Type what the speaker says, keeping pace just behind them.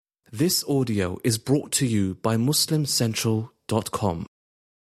This audio is brought to you by MuslimCentral.com.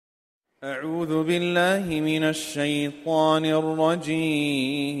 أعوذ بالله من الشيطان الرجيم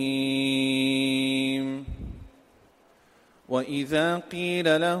وإذا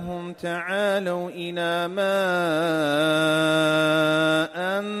قيل لهم تعالوا إلى ما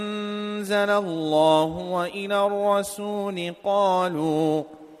أنزل الله وإلى الرسول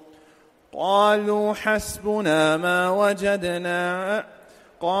قالوا حسبنا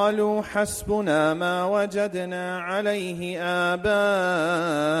ما وجدنا عليه آباءنا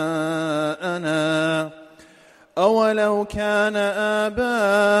أولو كان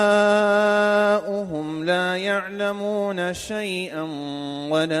آباؤهم لا يعلمون شيئا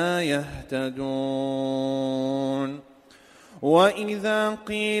ولا يهتدون وإذا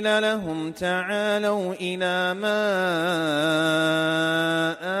قيل لهم تعالوا إلى ما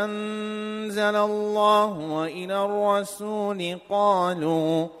أنزل الله وإلى الرسول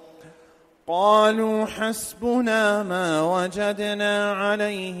قالوا حسبنا ما وجدنا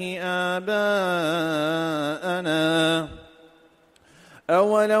عليه آباءنا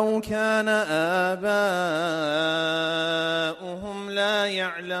أولو كان آباؤهم لا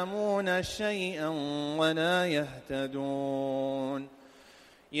يعلمون شيئا ولا يهتدون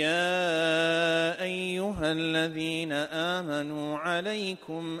يا أيها الذين آمنوا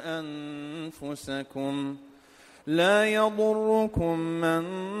عليكم أنفسكم لا يضركم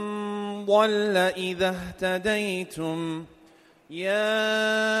من ضل إذا اهتديتم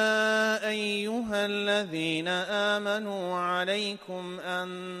يا أيها الذين آمنوا عليكم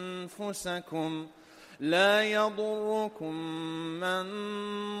أنفسكم لا يضركم من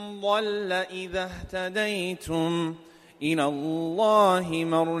ضل إذا اهتديتم إلى الله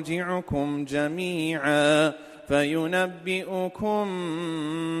مرجعكم جميعا فينبئكم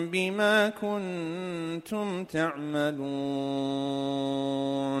بما كنتم تعملون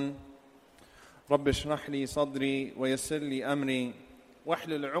رب اشرح لي صدري ويسر لي أمري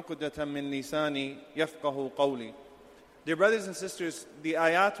واحلل عقدة من لساني يفقه قولي. Dear brothers and sisters, the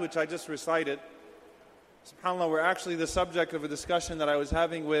ayat which I just recited, subhanAllah, were actually the subject of a discussion that I was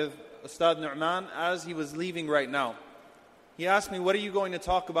having with Ustad Nu'man as he was leaving right now. He asked me, what are you going to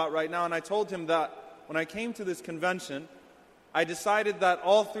talk about right now? And I told him that when I came to this convention, I decided that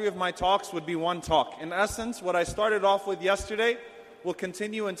all three of my talks would be one talk. In essence, what I started off with yesterday will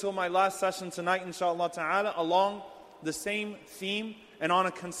continue until my last session tonight, inshallah ta'ala, along the same theme and on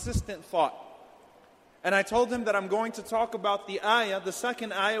a consistent thought. And I told him that I'm going to talk about the ayah, the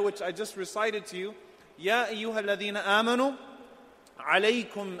second ayah which I just recited to you. Ya ayyuha alladhina amanu,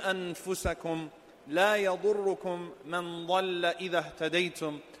 alaykum anfusakum, la yadurrukum man dhalla idha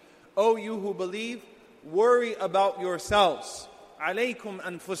ihtadaytum. O you who believe, worry about yourselves. Alaykum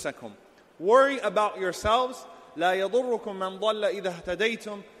anfusakum. Worry about yourselves. لا يضركم من ضل إذا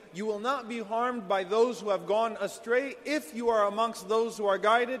اهتديتم. You will not be harmed by those who have gone astray if you are amongst those who are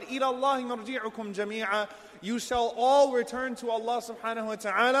guided. إلى الله مرجعكم جميعا. You shall all return to Allah subhanahu wa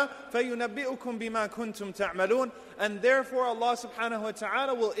ta'ala. فينبئكم بما كنتم تعملون. And therefore Allah subhanahu wa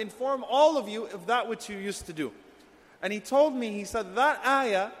ta'ala will inform all of you of that which you used to do. And he told me, he said that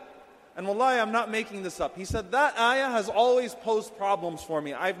ayah, and wallahi, I'm not making this up. He said, that ayah has always posed problems for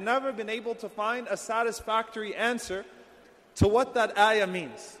me. I've never been able to find a satisfactory answer to what that ayah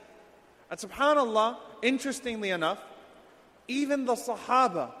means. And subhanAllah, interestingly enough, even the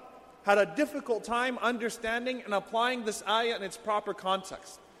Sahaba had a difficult time understanding and applying this ayah in its proper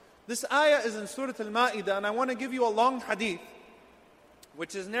context. This ayah is in Surah Al-Ma'idah, and I want to give you a long hadith,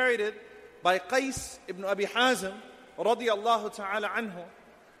 which is narrated by Qais ibn Abi Hazim, radiyallahu ta'ala anhu.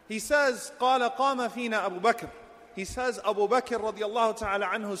 He says, قال قام فينا أبو بكر. He says, Abu Bakr radiallahu ta'ala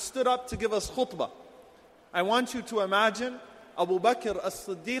anhu stood up to give us khutbah. I want you to imagine Abu Bakr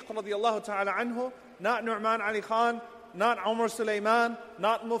as-Siddiq radiallahu ta'ala anhu, not Nu'man Ali Khan, not Umar Sulaiman,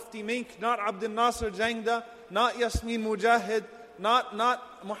 not Mufti Mink, not Abdul Nasir Jangda, not Yasmin Mujahid, not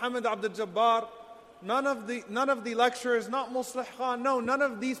Muhammad Abdul Jabbar, none of the lecturers, not Muslih Khan, no, none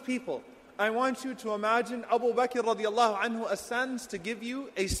of these people. I want you to imagine Abu Bakr radiallahu anhu ascends to give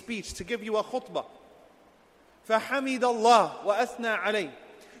you a speech, to give you a khutbah. فَحَمِدَ اللَّهِ وَأَثْنَى عَلَيْهِ.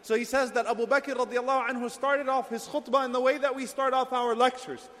 So he says that Abu Bakr radiallahu anhu started off his khutbah in the way that we start off our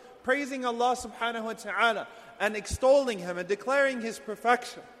lectures, praising Allah subhanahu wa ta'ala and extolling Him and declaring His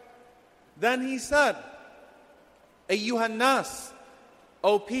perfection. Then he said, أَيُّهَا النَّاسِ,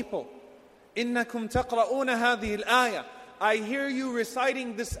 O people, إِنَّكُمْ تَقْرَؤُونَ هَذِهِ الْآيَةِ. I hear you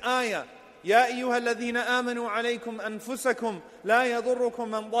reciting this ayah. يا أيها الذين آمنوا عليكم أنفسكم لا يضركم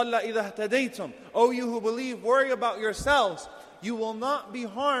من ضل إذا اهتديتم. O you who believe, worry about yourselves. You will not be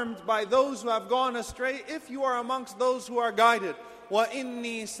harmed by those who have gone astray if you are amongst those who are guided.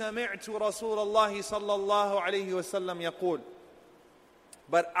 وَإِنِّي سَمِعْتُ رَسُولَ اللَّهِ صَلَّى اللَّهُ عَلَيْهِ وَسَلَّمْ يَقُولُ.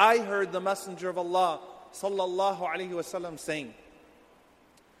 But I heard the Messenger of Allah sallallahu alayhi wasallam saying,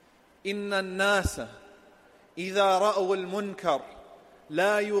 إِنَّ النَّاسَ إِذَا رَأَوُا الْمُنْكَرَ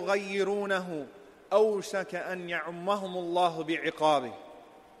لَا يُغَيِّرُونَهُ أَوْشَكَ أَنْ يَعُمَّهُمُ اللَّهُ بِعِقَابِهِ.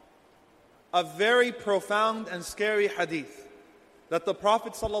 A very profound and scary hadith that the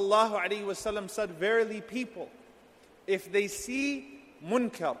Prophet sallallahu alayhi wasallam said, verily people, if they see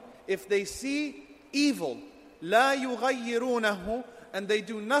munkar, if they see evil, لا يغيرونه, and they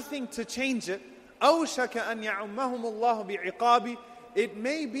do nothing to change it, أوشك أن يعمهم الله بعقابه, it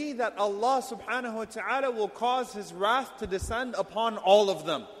may be that Allah subhanahu wa ta'ala will cause His wrath to descend upon all of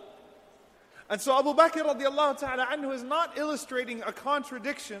them. And so Abu Bakr radiallahu ta'ala anhu is not illustrating a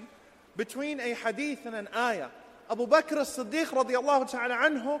contradiction between a hadith and an ayah. Abu Bakr as-Siddiq radiallahu ta'ala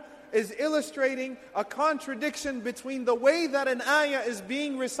anhu is illustrating a contradiction between the way that an ayah is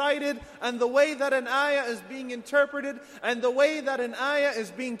being recited and the way that an ayah is being interpreted and the way that an ayah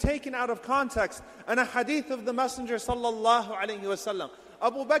is being taken out of context and a hadith of the Messenger sallallahu alayhi wasallam.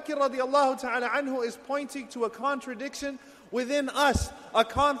 Abu Bakr radiallahu ta'ala anhu is pointing to a contradiction within us, a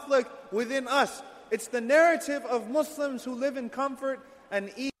conflict within us. It's the narrative of Muslims who live in comfort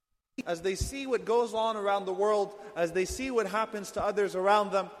and ease as they see what goes on around the world, as they see what happens to others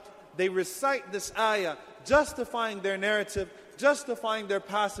around them. They recite this ayah, justifying their narrative, justifying their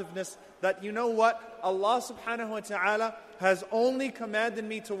passiveness, that you know what? Allah subhanahu wa ta'ala has only commanded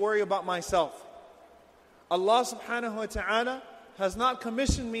me to worry about myself. Allah subhanahu wa ta'ala has not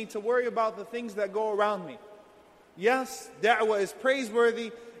commissioned me to worry about the things that go around me. Yes, da'wah is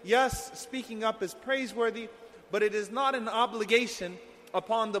praiseworthy. Yes, speaking up is praiseworthy. But it is not an obligation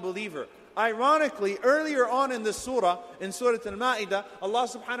upon the believer. Ironically, earlier on in this surah, in Surah Al-Ma'idah, Allah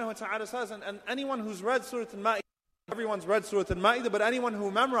subhanahu wa ta'ala says, and anyone who's read Surah Al-Ma'idah, everyone's read Surah Al-Ma'idah, but anyone who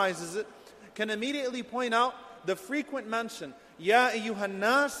memorizes it can immediately point out the frequent mention, Ya ayyuhan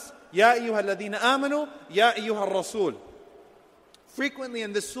nas, Ya ayyuhal ladhina amanu, Ya ayyuhal rasul. Frequently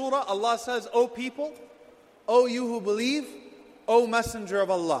in this surah, Allah says, O people, O you who believe, O messenger of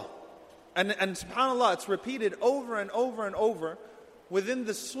Allah. And subhanAllah, it's repeated over and over and over within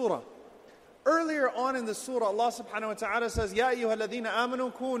this surah. Earlier on in the surah, Allah subhanahu wa ta'ala says, Ya ayyuha alladhina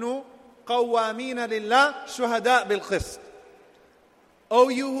amanu kunu qawwamina lillah shuhada' bil qist. O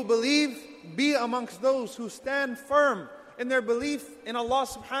you who believe, be amongst those who stand firm in their belief in Allah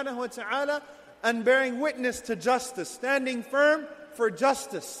subhanahu wa ta'ala and bearing witness to justice, standing firm for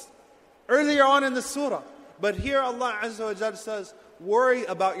justice. Earlier on in the surah. But here Allah Azza wa Jal says, worry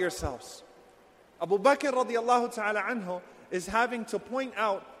about yourselves. Abu Bakr radiallahu ta'ala anhu is having to point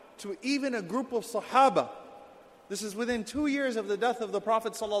out to even a group of Sahaba, this is within 2 years of the death of the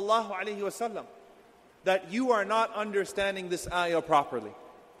Prophet sallallahu alaihi wasallam, that you are not understanding this ayah properly.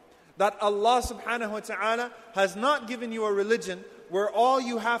 That Allah subhanahu wa ta'ala has not given you a religion where all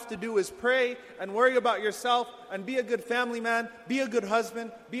you have to do is pray and worry about yourself and be a good family man, be a good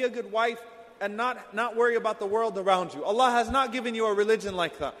husband, be a good wife, and not worry about the world around you. Allah has not given you a religion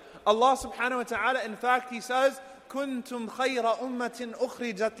like that. Allah subhanahu wa ta'ala, in fact, He says, كنتم خير أمة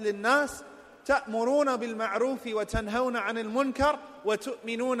أخرجت للناس تأمرون بالمعروف وتنهون عن المنكر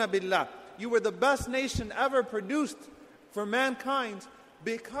وتؤمنون بالله. You were the best nation ever produced for mankind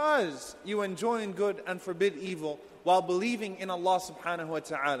because you enjoin good and forbid evil while believing in Allah subhanahu wa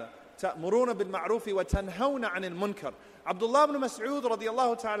ta'ala. تأمرون بالمعروف وتنهون عن المنكر. Abdullah ibn Mas'ud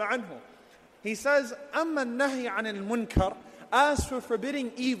radiallahu ta'ala anhu, he says, أما النهي عن المنكر, as for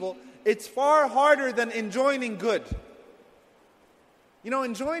forbidding evil, it's far harder than enjoining good. You know,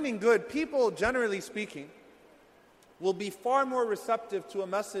 enjoining good, people generally speaking will be far more receptive to a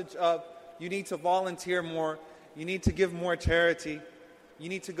message of you need to volunteer more, you need to give more charity, you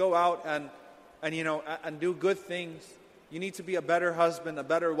need to go out and do good things, you need to be a better husband, a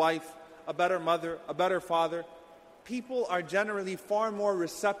better wife, a better mother, a better father. People are generally far more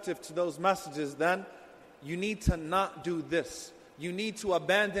receptive to those messages than you need to not do this. You need to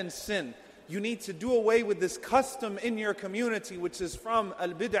abandon sin. You need to do away with this custom in your community which is from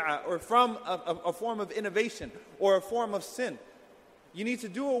al-bid'ah or from a form of innovation or a form of sin. You need to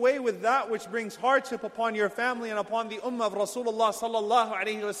do away with that which brings hardship upon your family and upon the ummah of Rasulullah sallallahu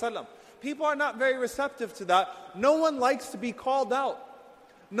alayhi wasallam. People are not very receptive to that. No one likes to be called out.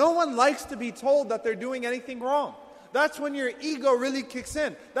 No one likes to be told that they're doing anything wrong. That's when your ego really kicks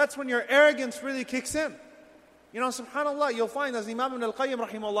in. That's when your arrogance really kicks in. You know, subhanAllah, you'll find as Imam Ibn al-Qayyim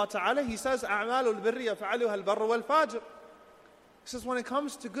rahimahullah ta'ala, he says, أَعْمَالُ الْبِرِّ يَفْعَلُهَا الْبَرُّ وَالْفَاجِرُ. He says, when it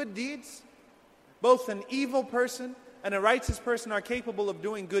comes to good deeds, both an evil person and a righteous person are capable of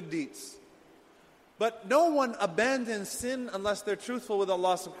doing good deeds. But no one abandons sin unless they're truthful with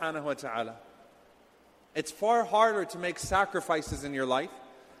Allah subhanahu wa ta'ala. It's far harder to make sacrifices in your life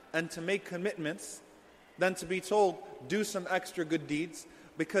and to make commitments than to be told, do some extra good deeds.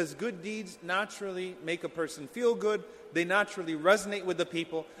 Because good deeds naturally make a person feel good. They naturally resonate with the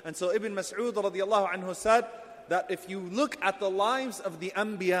people. And so Ibn Mas'ud radiallahu anhu said that if you look at the lives of the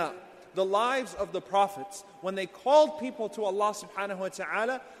Anbiya, the lives of the prophets, when they called people to Allah subhanahu wa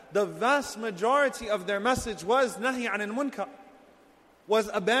ta'ala, the vast majority of their message was nahi anil munkar, was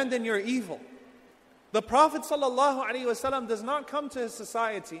abandon your evil. The Prophet sallallahu alaihi wasallam does not come to his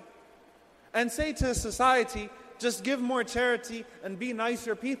society and say to his society, just give more charity and be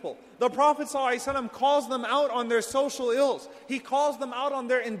nicer people. The Prophet ﷺ calls them out on their social ills. He calls them out on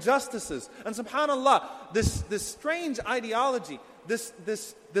their injustices. And subhanAllah, this strange ideology, this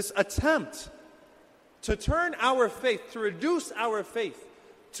attempt to turn our faith, to reduce our faith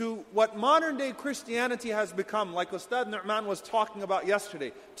to what modern day Christianity has become, like Ustad Nu'man was talking about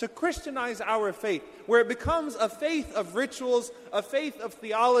yesterday, to Christianize our faith, where it becomes a faith of rituals, a faith of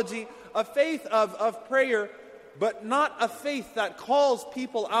theology, a faith of prayer, but not a faith that calls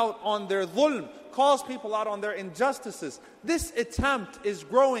people out on their dhulm, calls people out on their injustices. This attempt is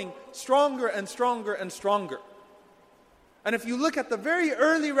growing stronger and stronger and stronger. And if you look at the very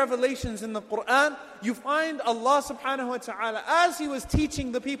early revelations in the Quran, you find Allah subhanahu wa ta'ala, as He was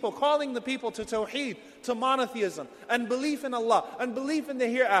teaching the people, calling the people to tawheed, to monotheism, and belief in Allah, and belief in the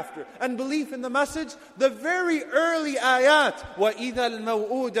hereafter, and belief in the message, the very early ayat, وَإِذَا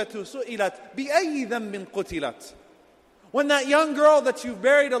الْمَوْءُودَةُ سُئِلَتْ بِأَيِّ ذَنْبٍ قُتِلَتْ. When that young girl that you've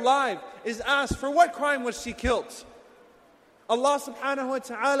buried alive is asked, for what crime was she killed? Allah subhanahu wa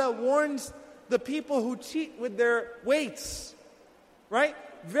ta'ala warns the people who cheat with their weights, right?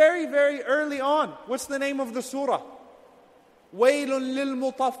 Very, very early on. What's the name of the surah? وَيْلٌ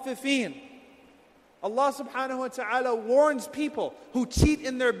لِلْمُطَفِّفِينَ. Allah subhanahu wa ta'ala warns people who cheat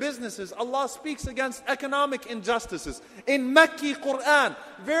in their businesses. Allah speaks against economic injustices. In Makki Quran,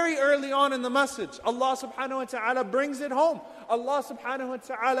 very early on in the message, Allah subhanahu wa ta'ala brings it home. Allah subhanahu wa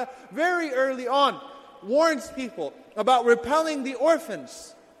ta'ala very early on warns people about repelling the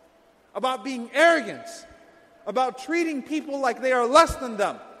orphans, about being arrogant, about treating people like they are less than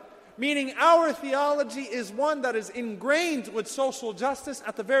them. Meaning our theology is one that is ingrained with social justice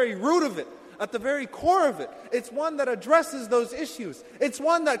at the very root of it, at the very core of it. It's one that addresses those issues. It's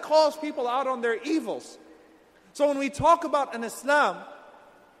one that calls people out on their evils. So when we talk about an Islam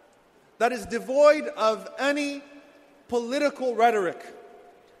that is devoid of any political rhetoric,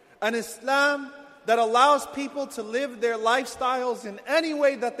 an Islam that allows people to live their lifestyles in any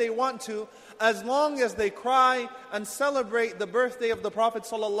way that they want to, as long as they cry and celebrate the birthday of the Prophet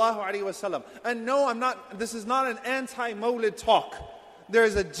ﷺ. And no, this is not an anti-Mawlid talk. There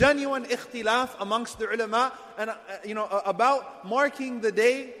is a genuine ikhtilaf amongst the ulama and about marking the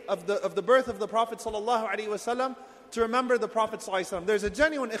day of the birth of the Prophet ﷺ to remember the Prophet ﷺ. There's a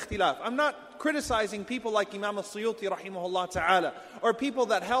genuine ikhtilaf. I'm not criticizing people like Imam al-Suyuti rahimahullah ta'ala, or people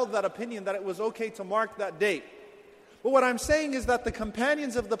that held that opinion that it was okay to mark that day. But what I'm saying is that the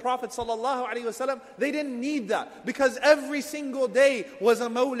companions of the Prophet ﷺ, they didn't need that, because every single day was a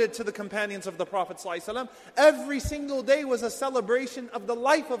mawlid to the companions of the Prophet ﷺ. Every single day was a celebration of the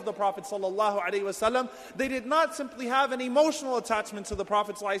life of the Prophet ﷺ. They did not simply have an emotional attachment to the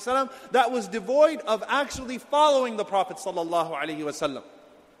Prophet ﷺ that was devoid of actually following the Prophet ﷺ.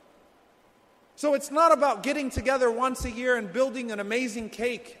 So it's not about getting together once a year and building an amazing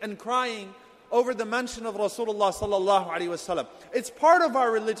cake and crying over the mention of Rasulullah sallallahu alaihi wasallam. It's part of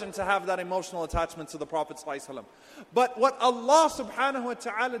our religion to have that emotional attachment to the Prophet sallallahu alaihi wasallam. But what Allah subhanahu wa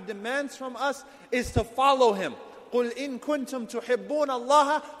ta'ala demands from us is to follow Him. قُلْ إِن كُنْتُمْ تُحِبُّونَ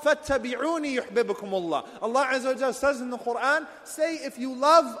اللَّهَ فَاتَّبِعُونِي يُحْبِبُكُمُ اللَّهِ. Allah Azza wa Jalla says in the Quran, say if you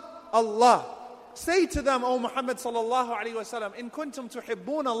love Allah, say to them, O Muhammad sallallahu alaihi wasallam, إِن كُنْتُمْ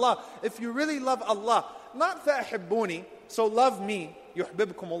تُحِبُّونَ اللَّهَ, if you really love Allah, not فَأَحِبُّونِي, so love me,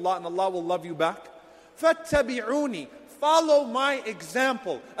 يُحْبِبْكُمُ اللَّهِ, and Allah will love you back. فَاتَّبِعُونِي, follow my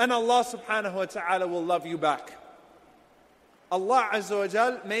example, and Allah subhanahu wa ta'ala will love you back. Allah Azza wa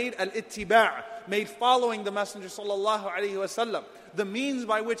Jal made al-ittiba', made following the Messenger sallallahu alaihi wasallam the means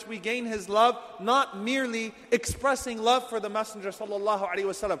by which we gain His love, not merely expressing love for the Messenger sallallahu alaihi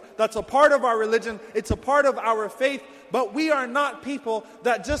wasallam. That's a part of our religion, it's a part of our faith, but we are not people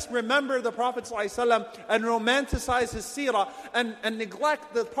that just remember the Prophet sallallahu alaihi wasallam and romanticize his seerah and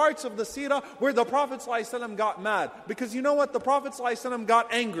neglect the parts of the seerah where the Prophet sallallahu alaihi wasallam got mad. Because you know what? The Prophet sallallahu alaihi wasallam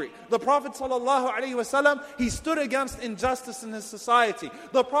got angry. The Prophet sallallahu alaihi wasallam, he stood against injustice in his society.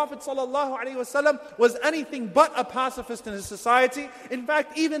 The Prophet sallallahu alaihi wasallam was anything but a pacifist in his society. society. In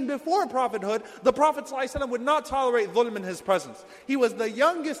fact, even before prophethood, the Prophet ﷺ would not tolerate dhulm in his presence. He was the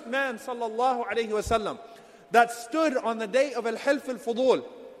youngest man sallallahu alayhi wasallam that stood on the day of Al-Hilf al-Fudul,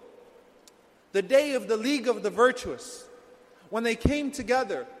 the day of the League of the Virtuous, when they came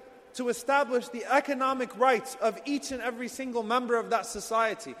together to establish the economic rights of each and every single member of that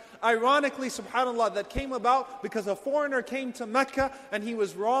society. Ironically, subhanAllah, that came about because a foreigner came to Mecca and he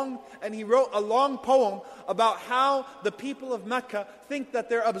was wrong, and he wrote a long poem about how the people of Mecca think that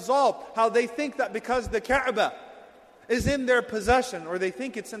they're absolved, how they think that because the Kaaba is in their possession, or they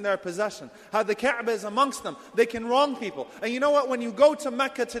think it's in their possession, how the Kaaba is amongst them, they can wrong people. And you know what, when you go to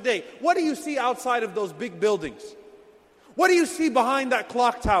Mecca today, what do you see outside of those big buildings? What do you see behind that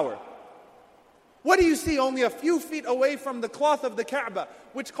clock tower? What do you see only a few feet away from the cloth of the Kaaba,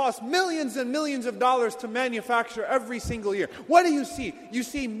 which costs millions and millions of dollars to manufacture every single year? What do you see? You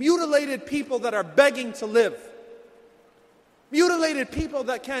see mutilated people that are begging to live. Mutilated people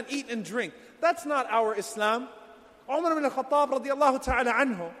that can't eat and drink. That's not our Islam. Umar ibn al-Khattab radiallahu ta'ala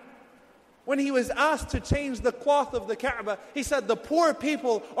anhu, when he was asked to change the cloth of the Kaaba, he said the poor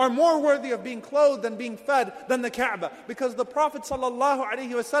people are more worthy of being clothed and being fed than the Kaaba. Because the Prophet sallallahu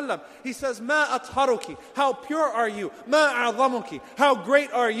alaihi wasallam, he says, "Ma atharuki, how pure are you? Ma a'zamuki, how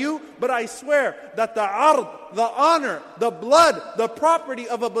great are you? But I swear that the ard, the honor, the blood, the property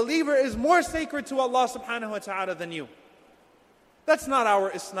of a believer is more sacred to Allah subhanahu wa ta'ala than you." That's not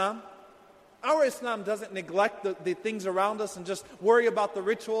our Islam. Our Islam doesn't neglect the things around us and just worry about the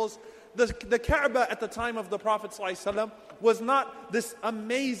rituals. The Kaaba at the time of the Prophet ﷺ was not this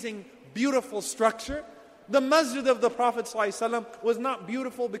amazing, beautiful structure. The masjid of the Prophet ﷺ was not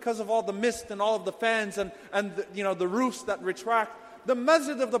beautiful because of all the mist and all of the fans and the roofs that retract. The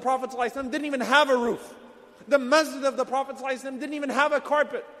masjid of the Prophet ﷺ didn't even have a roof. The masjid of the Prophet ﷺ didn't even have a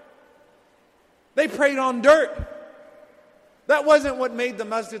carpet. They prayed on dirt. That wasn't what made the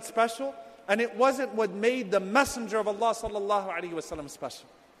masjid special, and it wasn't what made the Messenger of Allah sallallahu alaihi wasallam special.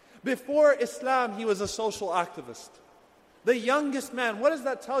 Before Islam, he was a social activist. The youngest man, what does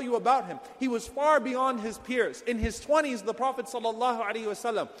that tell you about him? He was far beyond his peers. In his 20s, the Prophet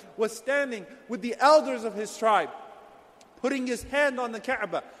ﷺ was standing with the elders of his tribe, putting his hand on the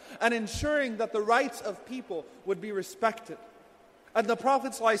Kaaba and ensuring that the rights of people would be respected. And the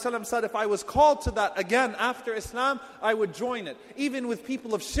Prophet ﷺ said, if I was called to that again after Islam, I would join it. Even with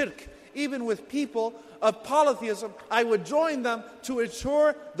people of shirk, even with people of polytheism, I would join them to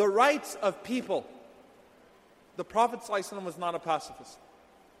ensure the rights of people. The Prophet ﷺ was not a pacifist.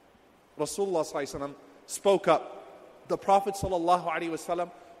 Rasulullah ﷺ spoke up. The Prophet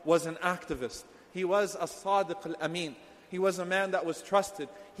ﷺ was an activist. He was a Sadiq al-Amin. He was a man that was trusted.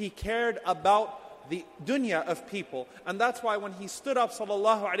 He cared about the dunya of people. And that's why when he stood up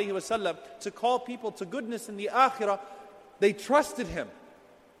ﷺ to call people to goodness in the akhirah, they trusted him.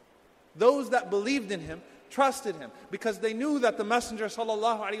 Those that believed in him trusted him because they knew that the Messenger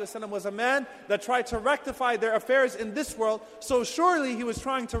ﷺ was a man that tried to rectify their affairs in this world, so surely he was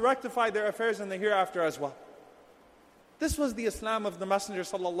trying to rectify their affairs in the hereafter as well. This was the Islam of the Messenger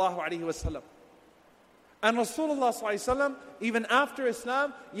ﷺ. And Rasulullah ﷺ, even after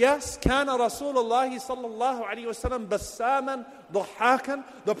Islam, yes, كان Rasulullah ﷺ بساما ضحاكا.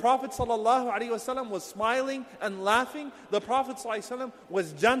 The Prophet ﷺ was smiling and laughing. The Prophet ﷺ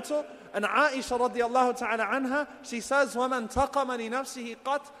was gentle. And Aisha radiallahu ta'ala anha, she says, وَمَنْ تَقَمَ لِنَفْسِهِ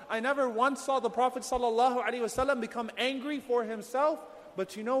قَطْ. I never once saw the Prophet ﷺ become angry for himself.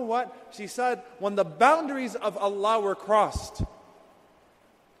 But you know what? She said, when the boundaries of Allah were crossed,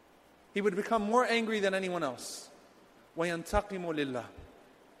 he would become more angry than anyone else. وَيَنْتَقِمُ لِلَّهِ.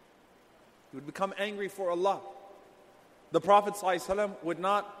 He would become angry for Allah. The Prophet ﷺ would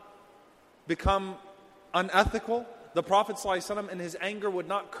not become unethical. The Prophet ﷺ in his anger would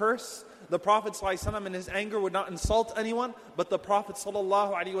not curse. The Prophet ﷺ in his anger would not insult anyone. But the Prophet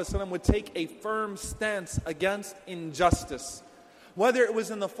ﷺ would take a firm stance against injustice. Whether it was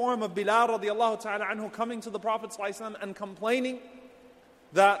in the form of Bilal radiallahu ta'ala anhu coming to the Prophet ﷺ and complaining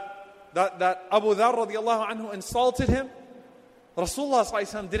that Abu Dharr radiallahu anhu insulted him, Rasulullah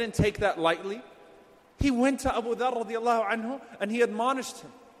ﷺ didn't take that lightly. He went to Abu Dharr radiallahu anhu and he admonished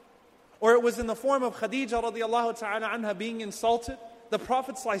him. Or it was in the form of Khadija radiallahu ta'ala anha being insulted. The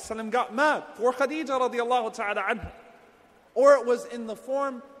Prophet ﷺ got mad for Khadija radiallahu ta'ala anha. Or it was in the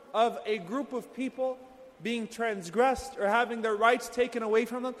form of a group of people being transgressed or having their rights taken away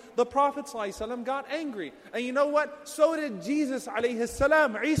from them. The Prophet ﷺ got angry. And you know what? So did Jesus alayhi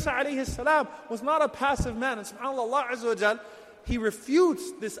salam. Isa alayhi salam was not a passive man. And subhanAllah, Allah Azza wa Jal he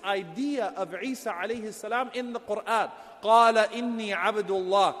refutes this idea of Isa alayhi salam in the Quran. قال إني عبد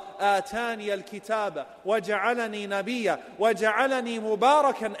الله آتاني الكتاب وجعلني نبيا وجعلني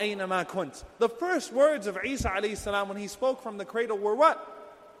مباركا أينما كنت. The first words of Isa alayhi salam when he spoke from the cradle were what?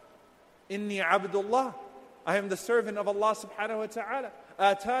 إني عبد الله. I am the servant of Allah subhanahu wa ta'ala.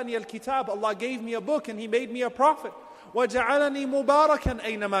 آتاني الكتاب. Allah gave me a book and He made me a prophet. وجعلني مباركا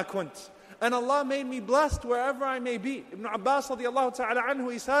أينما كنت. And Allah made me blessed wherever I may be. Ibn Abbas radiallahu ta'ala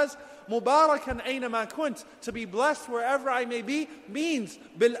anhu, he says, Mubarakan aynama kunt, to be blessed wherever I may be, means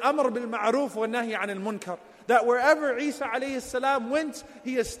bil amr bil ma'ruf wa nahi anil munkar. That wherever Isa alayhi salam went,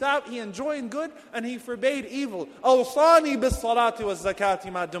 he enjoined good and he forbade evil. Awsani bis salati was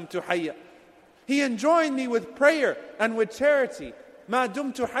zakati ma dumtu hayya. He enjoined me with prayer and with charity. Ma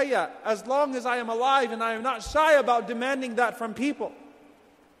dumtu hayya, as long as I am alive, and I am not shy about demanding that from people.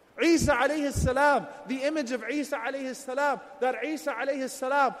 Isa alayhi salam, the image of Isa alayhi salam, that Isa alayhi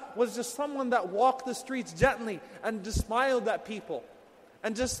salam was just someone that walked the streets gently and just smiled at people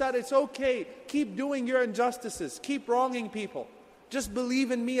and just said, it's okay, keep doing your injustices, keep wronging people, just believe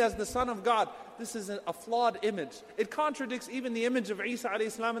in me as the Son of God. This is a flawed image. It contradicts even the image of Isa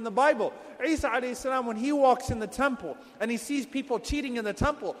alayhi salam in the Bible. Isa alayhi salam, when he walks in the temple and he sees people cheating in the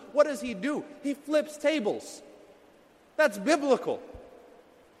temple, what does he do? He flips tables. That's biblical.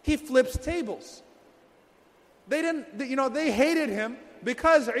 He flips tables. They hated him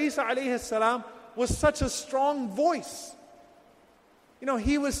because Isa alayhi salam was such a strong voice.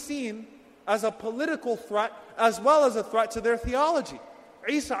 He was seen as a political threat as well as a threat to their theology.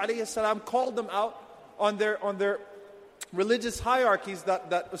 Isa alayhi salam called them out on their religious hierarchies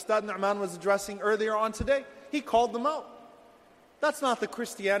that Ustad Nu'man was addressing earlier on today. He called them out. That's not the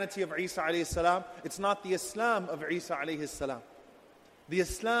Christianity of Isa alayhi salam. It's not the Islam of Isa alayhi salam. The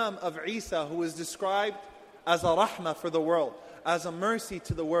Islam of Isa, who is described as a rahmah for the world, as a mercy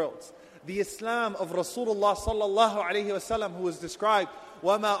to the world. The Islam of Rasulullah sallallahu alayhi wasallam, who is described,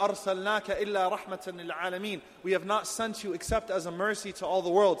 وَمَا أَرْسَلْنَاكَ إِلَّا رَحْمَةً لِلْعَالَمِينَ. We have not sent you except as a mercy to all the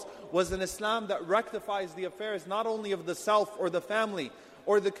worlds. Was an Islam that rectifies the affairs not only of the self or the family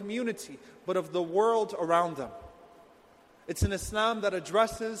or the community, but of the world around them. It's an Islam that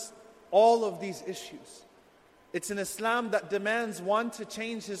addresses all of these issues. It's an Islam that demands one to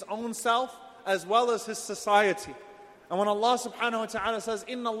change his own self as well as his society. And when Allah subhanahu wa ta'ala says,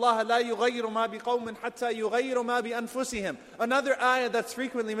 إِنَّ اللَّهَ لَا يُغَيِّرُ مَا بِقَوْمٍ حَتَّى يُغَيِّرُ مَا بِأَنفُسِهِمْ. Another ayah that's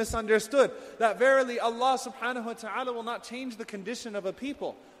frequently misunderstood, that verily Allah subhanahu wa ta'ala will not change the condition of a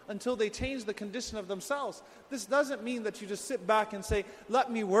people until they change the condition of themselves. This doesn't mean that you just sit back and say, let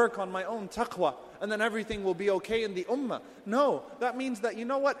me work on my own taqwa and then everything will be okay in the ummah. No, that means that,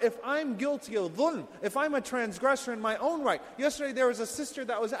 if I'm guilty of dhulm, if I'm a transgressor in my own right. Yesterday there was a sister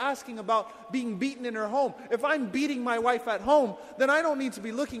that was asking about being beaten in her home. If I'm beating my wife at home, then I don't need to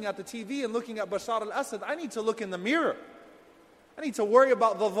be looking at the TV and looking at Bashar al-Assad. I need to look in the mirror. I need to worry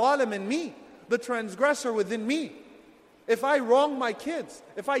about the zalim in me, the transgressor within me. If I wrong my kids,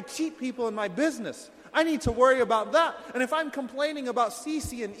 if I cheat people in my business, I need to worry about that. And if I'm complaining about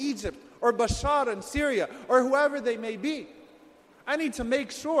Sisi in Egypt, or Bashar in Syria, or whoever they may be, I need to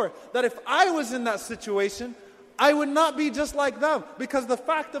make sure that if I was in that situation, I would not be just like them. Because the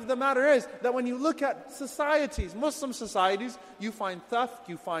fact of the matter is that when you look at societies, Muslim societies, you find theft,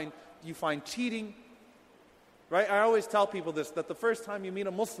 you find cheating. Right? I always tell people this, that the first time you meet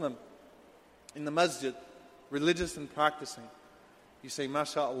a Muslim in the masjid, religious and practicing, you say,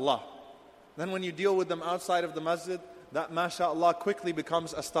 MashaAllah. Then when you deal with them outside of the masjid, that MashaAllah quickly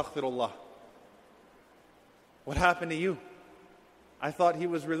becomes Astaghfirullah. What happened to you? I thought he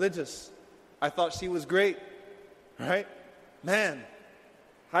was religious. I thought she was great. Right? Man,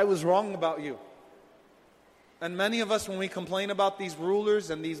 I was wrong about you. And many of us, when we complain about these rulers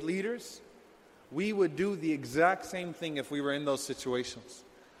and these leaders, we would do the exact same thing if we were in those situations.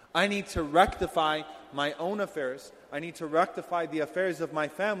 I need to rectify my own affairs. I need to rectify the affairs of my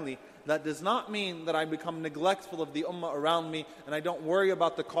family. That does not mean that I become neglectful of the ummah around me and I don't worry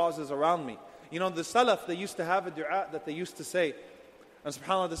about the causes around me. The Salaf, they used to have a dua that they used to say. And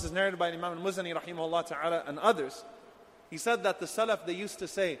subhanAllah, this is narrated by Imam al-Muzani rahimahullah ta'ala and others. He said that the Salaf, they used to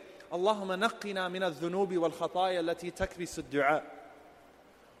say, Allahumma naqqina min al-dhunubi wal-khataya lati takbis al-du'a.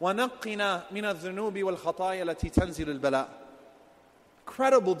 Wa naqqina min al-dhunubi wal-khataya lati tanzil al-bala'.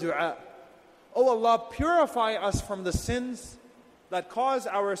 Incredible dua. Oh Allah, purify us from the sins that cause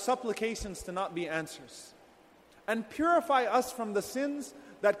our supplications to not be answers. And purify us from the sins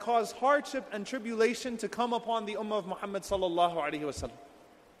that cause hardship and tribulation to come upon the ummah of Muhammad sallallahu alaihi wasallam.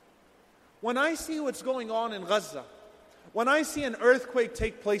 When I see what's going on in Gaza, when I see an earthquake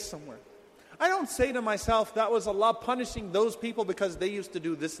take place somewhere, I don't say to myself, that was Allah punishing those people because they used to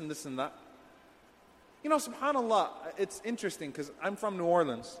do this and this and that. You know, subhanAllah, it's interesting because I'm from New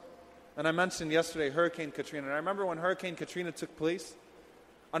Orleans. And I mentioned yesterday Hurricane Katrina. And I remember when Hurricane Katrina took place,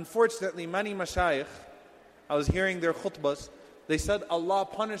 unfortunately, many mashayikh, I was hearing their khutbahs, they said Allah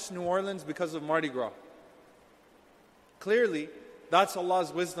punished New Orleans because of Mardi Gras. Clearly, that's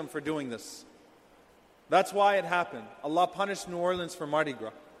Allah's wisdom for doing this. That's why it happened. Allah punished New Orleans for Mardi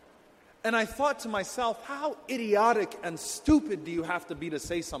Gras. And I thought to myself, how idiotic and stupid do you have to be to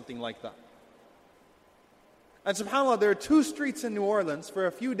say something like that? And subhanAllah, there are 2 streets in New Orleans for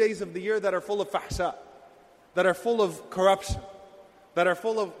a few days of the year that are full of fahsha, that are full of corruption, that are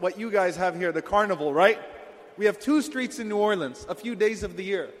full of what you guys have here, the carnival, right? We have 2 streets in New Orleans a few days of the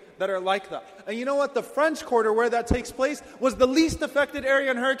year that are like that. And you know what? The French Quarter, where that takes place, was the least affected area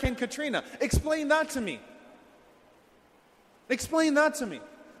in Hurricane Katrina. Explain that to me. Explain that to me.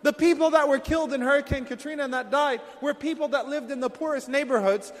 The people that were killed in Hurricane Katrina and that died were people that lived in the poorest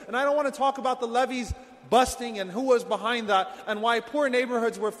neighborhoods. And I don't want to talk about the levees busting and who was behind that and why poor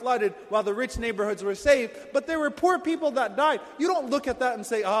neighborhoods were flooded while the rich neighborhoods were saved. But there were poor people that died. You don't look at that and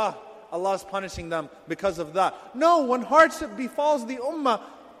say, Allah's punishing them because of that. No, when hardship befalls the ummah,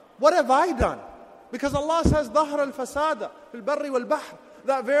 what have I done? Because Allah says, ظَهْرَ الْفَسَادَ فِي الْبَرِّ وَالْبَحْرِ,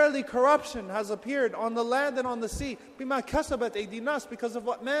 that verily corruption has appeared on the land and on the sea. بِمَا كَسَبَتْ أَيْدِي النَّاسِ, because of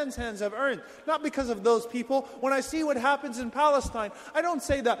what man's hands have earned. Not because of those people. When I see what happens in Palestine, I don't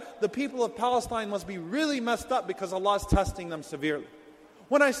say that the people of Palestine must be really messed up because Allah is testing them severely.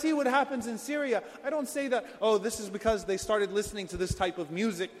 When I see what happens in Syria, I don't say that, this is because they started listening to this type of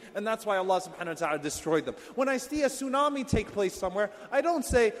music and that's why Allah subhanahu wa ta'ala destroyed them. When I see a tsunami take place somewhere, I don't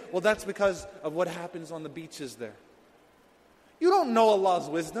say, that's because of what happens on the beaches there. You don't know Allah's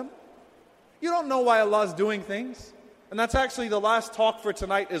wisdom. You don't know why Allah is doing things. And that's actually the last talk for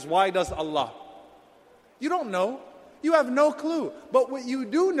tonight is, why does Allah? You don't know. You have no clue. But what you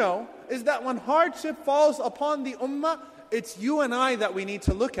do know is that when hardship falls upon the ummah, it's you and I that we need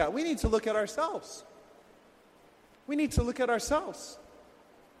to look at. We need to look at ourselves. We need to look at ourselves.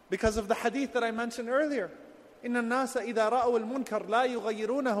 Because of the hadith that I mentioned earlier. إِنَّ النَّاسَ إِذَا رَأَوُا الْمُنْكَرَ لَا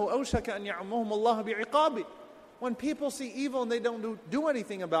يُغَيِّرُونَهُ أَوْشَكَ أَنْ يَعُمُّهُمُ اللَّهُ بِعِقَابِهِ. When people see evil and they don't do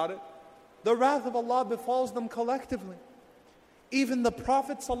anything about it, the wrath of Allah befalls them collectively. Even the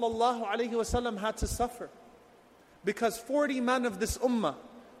Prophet ﷺ had to suffer. Because 40 men of this ummah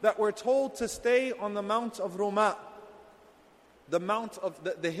that were told to stay on the Mount of Ruma, the mount of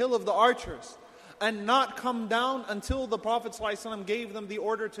the hill of the archers, and not come down until the Prophet ﷺ gave them the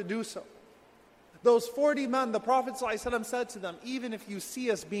order to do so. Those 40 men, the Prophet ﷺ said to them, even if you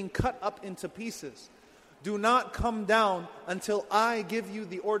see us being cut up into pieces, do not come down until I give you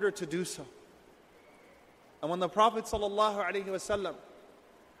the order to do so. And when the Prophet ﷺ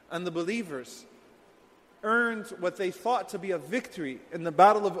and the believers earned what they thought to be a victory in the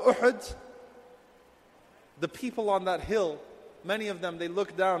battle of Uhud, the people on that hill, many of them, they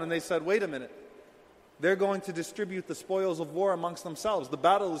looked down and they said, wait a minute. They're going to distribute the spoils of war amongst themselves. The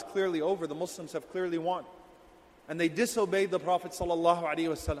battle is clearly over. The Muslims have clearly won. And they disobeyed the Prophet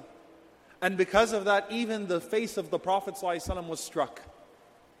ﷺ. And because of that, even the face of the Prophet ﷺ was struck.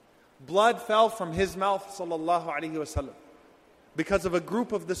 Blood fell from his mouth ﷺ because of a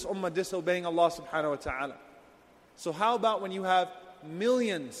group of this ummah disobeying Allah subhanahu wa ta'ala. So how about when you have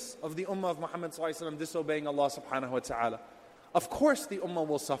millions of the ummah of Muhammad ﷺ disobeying Allah subhanahu wa ta'ala? Of course the ummah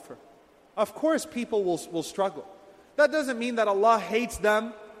will suffer. Of course people will struggle. That doesn't mean that Allah hates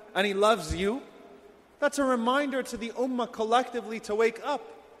them and He loves you. That's a reminder to the ummah collectively to wake up.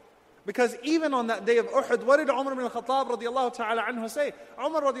 Because even on that day of Uhud, what did Umar ibn al-Khattab radiallahu ta'ala anhu say?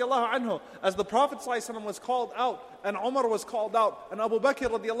 Umar radiallahu anhu, as the Prophet ﷺ was called out, and Umar was called out, and Abu Bakr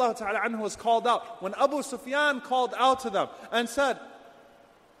radiallahu ta'ala anhu was called out, when Abu Sufyan called out to them and said,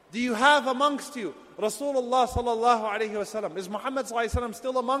 do you have amongst you Rasulullah sallallahu alayhi wa sallam? Is Muhammad sallallahu alayhi wa sallam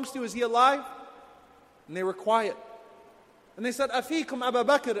still amongst you? Is he alive? And they were quiet. And they said, Afikum Abu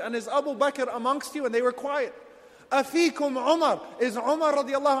Bakr, and is Abu Bakr amongst you? And they were quiet. Afikum Umar, is Umar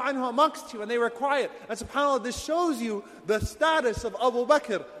radiallahu anhu amongst you? And they were quiet. And subhanAllah, this shows you the status of Abu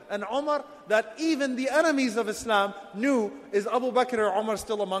Bakr and Umar, that even the enemies of Islam knew, is Abu Bakr or Umar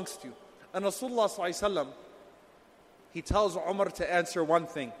still amongst you? And Rasulullah sallallahu alayhi wa sallam, he tells Umar to answer one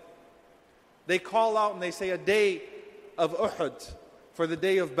thing. They call out and they say, a day of Uhud for the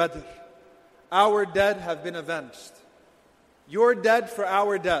day of Badr. Our dead have been avenged. Your dead for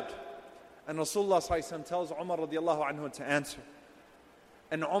our dead. And Rasulullah ﷺ tells Umar radiallahu anhu to answer.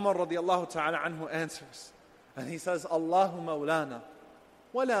 And Umar radiallahu ta'ala anhu answers. And he says, Allahu mawlana,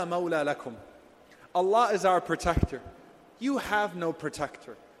 wa la mawla lakum. Allah is our protector. You have no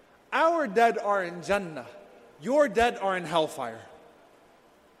protector. Our dead are in Jannah. Your dead are in hellfire.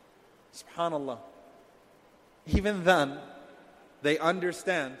 SubhanAllah. Even then, they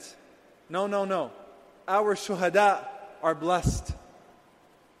understand, no. Our shuhada are blessed.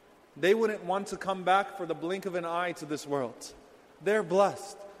 They wouldn't want to come back for the blink of an eye to this world. They're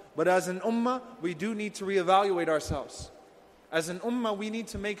blessed. But as an ummah, we do need to reevaluate ourselves. As an ummah, we need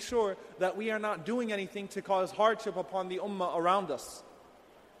to make sure that we are not doing anything to cause hardship upon the ummah around us.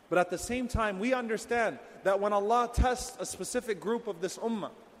 But at the same time, we understand that when Allah tests a specific group of this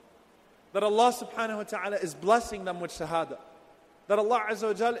ummah, that Allah subhanahu wa ta'ala is blessing them with shahada. That Allah Azza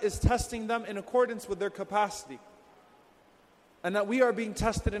wa Jal is testing them in accordance with their capacity. And that we are being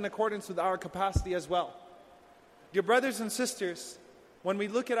tested in accordance with our capacity as well. Dear brothers and sisters, when we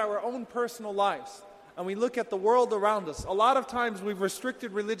look at our own personal lives, and we look at the world around us, a lot of times we've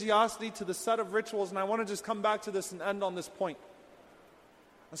restricted religiosity to the set of rituals, and I want to just come back to this and end on this point.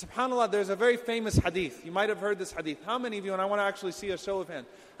 And subhanAllah, there's a very famous hadith. You might have heard this hadith. How many of you, and I want to actually see a show of hands,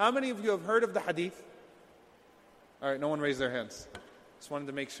 how many of you have heard of the hadith? All right, no one raised their hands. Just wanted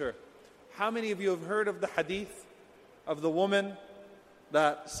to make sure. How many of you have heard of the hadith of the woman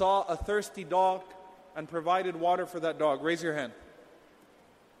that saw a thirsty dog and provided water for that dog? Raise your hand.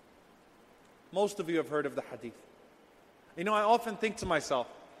 Most of you have heard of the hadith. You know, I often think to myself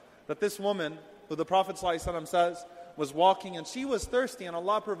that this woman, who the Prophet ﷺ says, was walking and she was thirsty and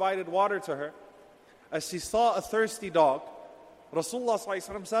Allah provided water to her. As she saw a thirsty dog, Rasulullah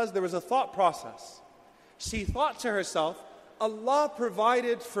ﷺ says there was a thought process. She thought to herself, Allah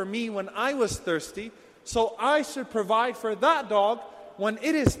provided for me when I was thirsty, so I should provide for that dog when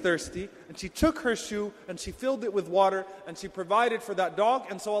it is thirsty. And she took her shoe and she filled it with water and she provided for that dog,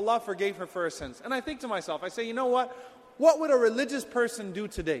 and so Allah forgave her for her sins. And I think to myself, I say, you know what? What would a religious person do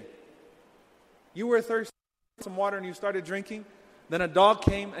today? You were thirsty, some water and you started drinking. Then a dog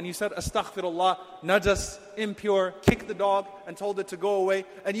came and you said, Astaghfirullah, najas, impure, kicked the dog and told it to go away.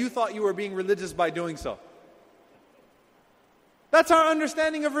 And you thought you were being religious by doing so. That's our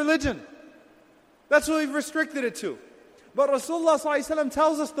understanding of religion. That's what we've restricted it to. But Rasulullah ﷺ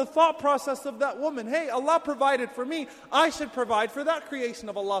tells us the thought process of that woman. Hey, Allah provided for me. I should provide for that creation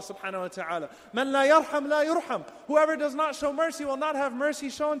of Allah subhanahu wa ta'ala. Man la yarham la yurham. Whoever does not show mercy will not have mercy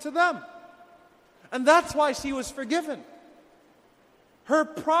shown to them. And that's why she was forgiven. Her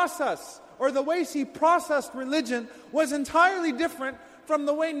process, or the way she processed religion, was entirely different from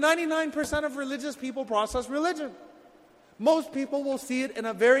the way 99% of religious people process religion. Most people will see it in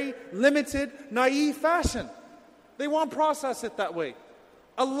a very limited, naive fashion. They won't process it that way.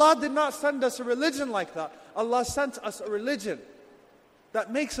 Allah did not send us a religion like that. Allah sent us a religion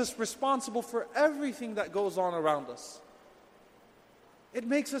that makes us responsible for everything that goes on around us. It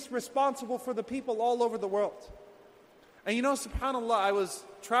makes us responsible for the people all over the world. And you know, subhanAllah, I was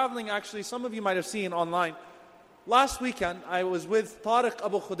traveling, actually, some of you might have seen online. Last weekend, I was with Tariq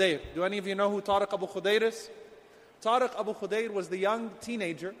Abu Khudayr. Do any of you know who Tariq Abu Khudayr is? Tariq Abu Khudayr was the young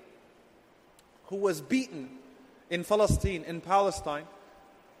teenager who was beaten in Palestine,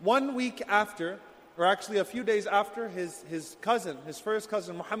 1 week after, or actually a few days after, his first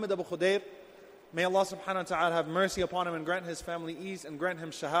cousin, Muhammad Abu Khudayr, may Allah subhanahu wa ta'ala have mercy upon him and grant his family ease and grant him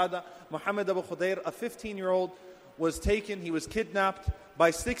shahada. Muhammad Abu Khudayr, a 15-year-old, was taken, he was kidnapped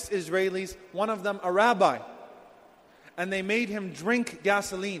by 6 Israelis, one of them a rabbi. And they made him drink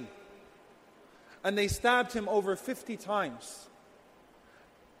gasoline. And they stabbed him over 50 times.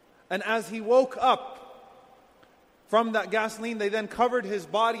 And as he woke up from that gasoline, they then covered his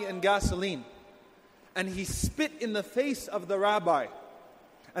body in gasoline. And he spit in the face of the rabbi.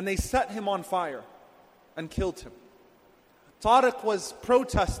 And they set him on fire and killed him. Tariq was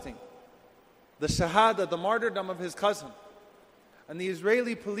protesting the shahada, the martyrdom of his cousin. And the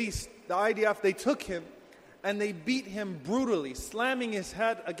Israeli police, the IDF, they took him and they beat him brutally, slamming his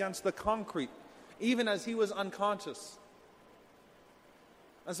head against the concrete, even as he was unconscious.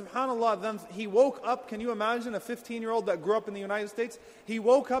 And subhanAllah, then he woke up. Can you imagine a 15-year-old that grew up in the United States? He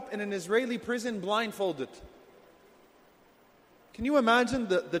woke up in an Israeli prison blindfolded. Can you imagine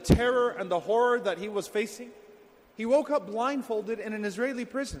the terror and the horror that he was facing? He woke up blindfolded in an Israeli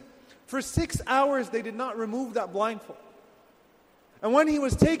prison. For 6 hours, they did not remove that blindfold. And when he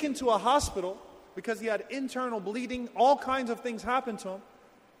was taken to a hospital, because he had internal bleeding, all kinds of things happened to him,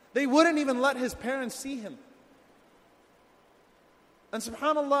 they wouldn't even let his parents see him. And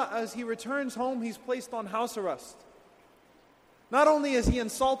subhanAllah, as he returns home, he's placed on house arrest. Not only is he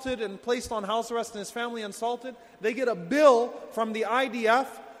insulted and placed on house arrest and his family insulted, they get a bill from the IDF,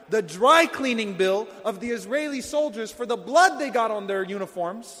 the dry cleaning bill of the Israeli soldiers for the blood they got on their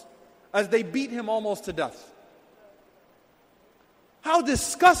uniforms as they beat him almost to death. How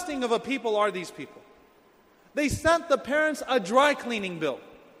disgusting of a people are these people? They sent the parents a dry cleaning bill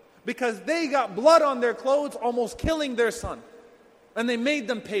because they got blood on their clothes, almost killing their son. And they made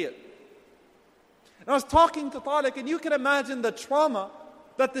them pay it. And I was talking to Tariq, and you can imagine the trauma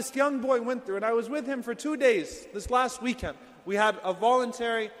that this young boy went through. And I was with him for 2 days this last weekend. We had a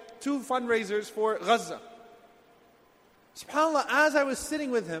voluntary 2 fundraisers for Gaza. SubhanAllah, as I was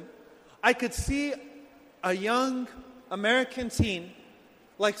sitting with him, I could see a young American teen,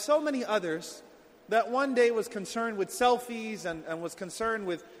 like so many others, that one day was concerned with selfies and was concerned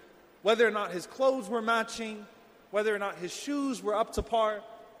with whether or not his clothes were matching, whether or not his shoes were up to par,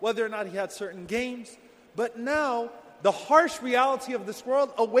 whether or not he had certain games. But now, the harsh reality of this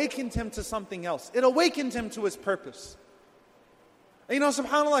world awakened him to something else. It awakened him to his purpose. And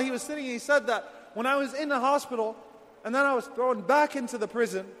SubhanAllah, he was sitting and he said that when I was in the hospital and then I was thrown back into the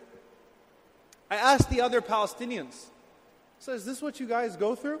prison, I asked the other Palestinians, I said, is this what you guys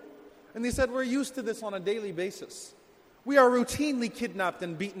go through? And they said, we're used to this on a daily basis. We are routinely kidnapped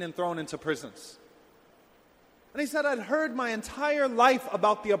and beaten and thrown into prisons. And he said, I'd heard my entire life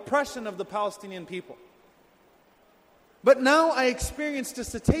about the oppression of the Palestinian people. But now I experienced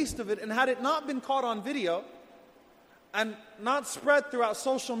just a taste of it, and had it not been caught on video and not spread throughout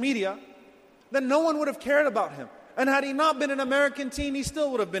social media, then no one would have cared about him. And had he not been an American teen, he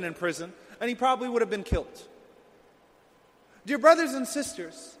still would have been in prison, and he probably would have been killed. Dear brothers and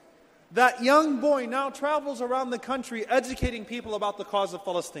sisters, that young boy now travels around the country educating people about the cause of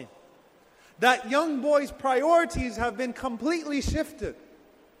Palestine. That young boy's priorities have been completely shifted.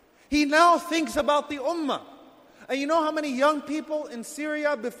 He now thinks about the ummah. And you know how many young people in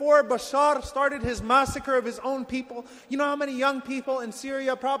Syria, before Bashar started his massacre of his own people, you know how many young people in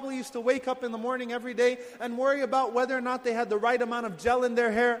Syria probably used to wake up in the morning every day and worry about whether or not they had the right amount of gel in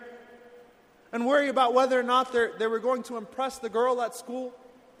their hair, and worry about whether or not they were going to impress the girl at school.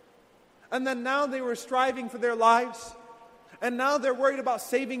 And then now they were striving for their lives. And now they're worried about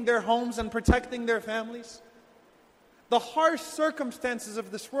saving their homes and protecting their families. The harsh circumstances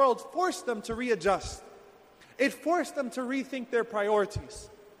of this world forced them to readjust. It forced them to rethink their priorities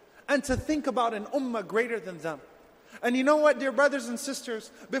and to think about an ummah greater than them. And you know what, dear brothers and sisters,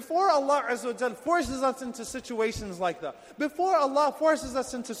 before Allah Azza wa Jal forces us into situations like that, before Allah forces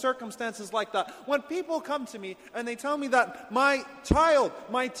us into circumstances like that, when people come to me and they tell me that my child,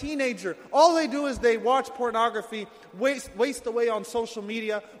 my teenager, all they do is they watch pornography, waste away on social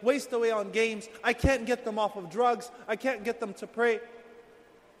media, waste away on games, I can't get them off of drugs, I can't get them to pray.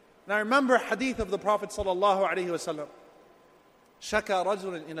 And I remember a hadith of the Prophet sallallahu alaihi wasallam. شكى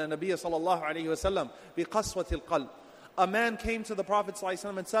رجل إلى النبي صلى الله عليه وسلم بقسوة القلب. A man came to the Prophet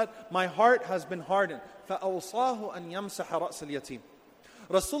ﷺ and said, my heart has been hardened. فَأَوْصَاهُ أَنْ يَمْسَحَ رَأْسَ الْيَتِيمِ.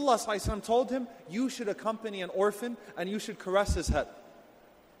 Rasulullah ﷺ told him, you should accompany an orphan and you should caress his head.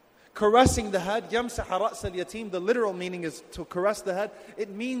 Caressing the head, يَمْسَحَ رَأْسَ الْيَتِيمِ, the literal meaning is to caress the head. It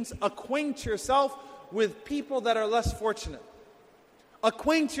means acquaint yourself with people that are less fortunate.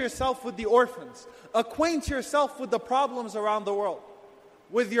 Acquaint yourself with the orphans. Acquaint yourself with the problems around the world.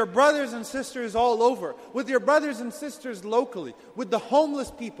 With your brothers and sisters all over. With your brothers and sisters locally. With the homeless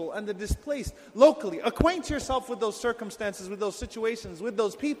people and the displaced locally. Acquaint yourself with those circumstances, with those situations, with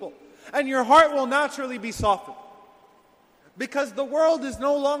those people. And your heart will naturally be softened. Because the world is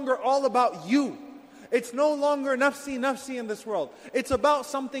no longer all about you. It's no longer nafsi, nafsi in this world. It's about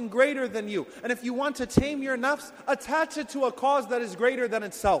something greater than you. And if you want to tame your nafs, attach it to a cause that is greater than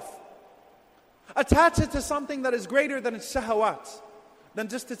itself. Attach it to something that is greater than its shahawat, than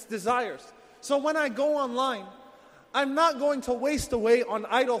just its desires. So when I go online, I'm not going to waste away on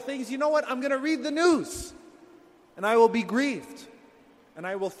idle things. You know what? I'm going to read the news. And I will be grieved. And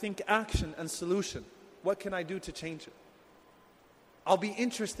I will think action and solution. What can I do to change it? I'll be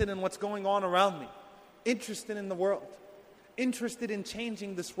interested in what's going on around me. Interested in the world. Interested in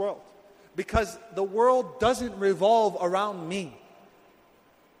changing this world. Because the world doesn't revolve around me.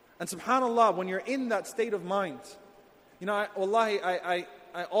 And subhanAllah, when you're in that state of mind, you know,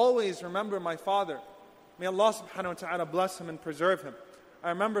 I always remember my father. May Allah subhanahu wa ta'ala bless him and preserve him. I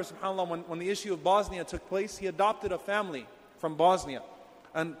remember, subhanAllah, when the issue of Bosnia took place, he adopted a family from Bosnia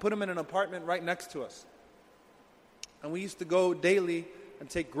and put them in an apartment right next to us. And we used to go daily and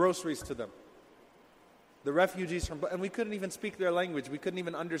take groceries to them. The refugees and we couldn't even speak their language. We couldn't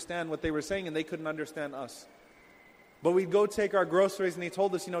even understand what they were saying, and they couldn't understand us. But we'd go take our groceries, and he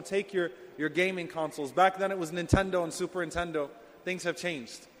told us, you know, take your gaming consoles. Back then it was Nintendo and Super Nintendo. Things have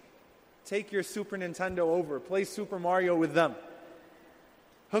changed. Take your Super Nintendo over. Play Super Mario with them.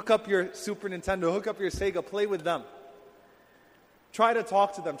 Hook up your Super Nintendo. Hook up your Sega. Play with them. Try to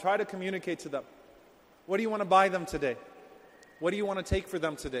talk to them. Try to communicate to them. What do you want to buy them today? What do you want to take for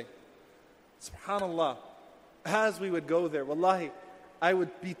them today? SubhanAllah, as we would go there, wallahi, I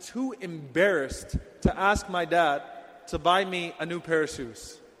would be too embarrassed to ask my dad to buy me a new pair of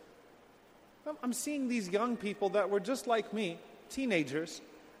shoes. I'm seeing these young people that were just like me, teenagers,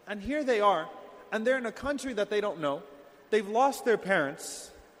 and here they are, and they're in a country that they don't know. They've lost their parents,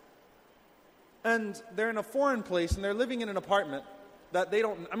 and they're in a foreign place, and they're living in an apartment that they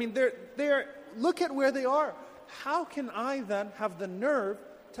don't, they're look at where they are. How can I then have the nerve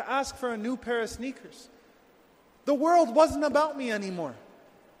to ask for a new pair of sneakers? The world wasn't about me anymore.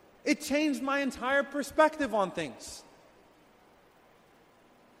 It changed my entire perspective on things.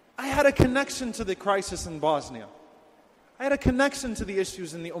 I had a connection to the crisis in Bosnia. I had a connection to the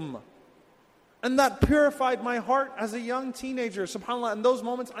issues in the ummah. And that purified my heart as a young teenager. SubhanAllah, in those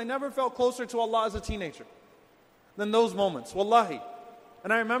moments, I never felt closer to Allah as a teenager than those moments, wallahi.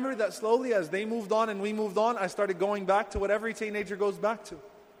 And I remember that slowly as they moved on and we moved on, I started going back to what every teenager goes back to.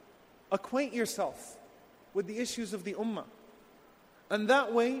 Acquaint yourself with the issues of the ummah. And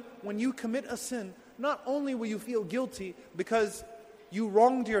that way, when you commit a sin, not only will you feel guilty because you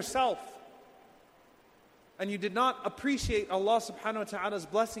wronged yourself and you did not appreciate Allah subhanahu wa ta'ala's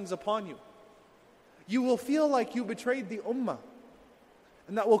blessings upon you, you will feel like you betrayed the ummah.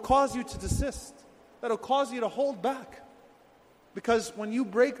 And that will cause you to desist. That will cause you to hold back. Because when you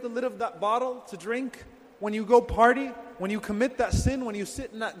break the lid of that bottle to drink, when you go party, when you commit that sin, when you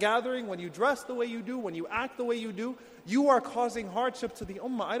sit in that gathering, when you dress the way you do, when you act the way you do, you are causing hardship to the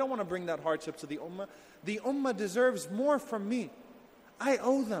ummah. I don't want to bring that hardship to the ummah. The ummah deserves more from me. I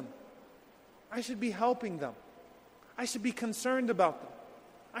owe them. I should be helping them. I should be concerned about them.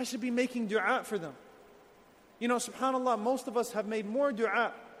 I should be making dua for them. You know, subhanAllah, most of us have made more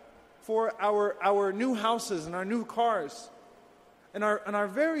dua for our new houses and our new cars and our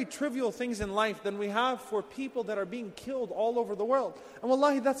very trivial things in life than we have for people that are being killed all over the world. And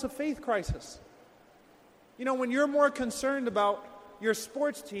wallahi, that's a faith crisis. You know, when you're more concerned about your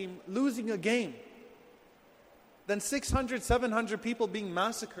sports team losing a game than 600, 700 people being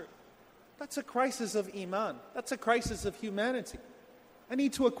massacred, that's a crisis of iman. That's a crisis of humanity. I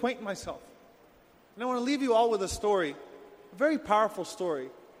need to acquaint myself. And I want to leave you all with a story, a very powerful story.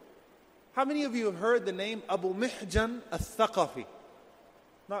 How many of you have heard the name Abu Mihjan al-Thaqafi?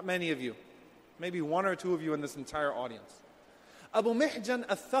 Not many of you. Maybe one or two of you in this entire audience. Abu Mihjan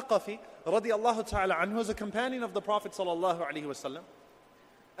al-Thaqafi, radiyallahu ta'ala anhu, was a companion of the Prophet sallallahu alaihi wasallam.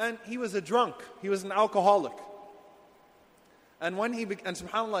 And he was a drunk. He was an alcoholic. And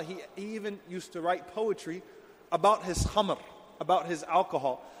subhanAllah, he even used to write poetry about his khamr, about his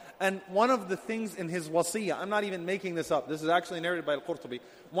alcohol. And one of the things in his wasiyah, I'm not even making this up, this is actually narrated by Al-Qurtubi.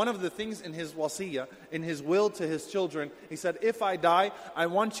 One of the things in his wasiyah, in his will to his children, he said, if I die, I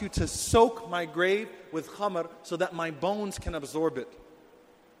want you to soak my grave with khamr so that my bones can absorb it.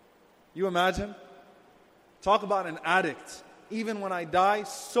 You imagine? Talk about an addict. Even when I die,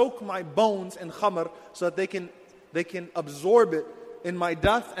 soak my bones in khamr so that they can absorb it in my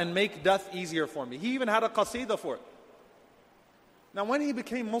death and make death easier for me. He even had a qasidah for it. Now when he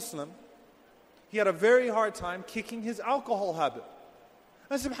became Muslim, he had a very hard time kicking his alcohol habit.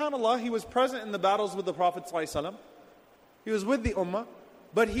 And subhanAllah, he was present in the battles with the Prophet ﷺ. He was with the ummah,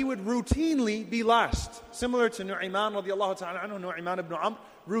 but he would routinely be lashed. Similar to Nu'ayman radiallahu ta'ala anhu, Nu'ayman ibn Amr,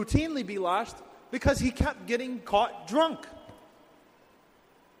 routinely be lashed because he kept getting caught drunk.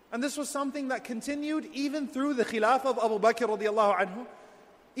 And this was something that continued even through the khilaf of Abu Bakr radiallahu anhu,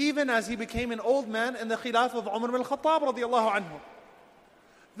 even as he became an old man in the khilaf of Umar ibn al-Khattab radiallahu anhu.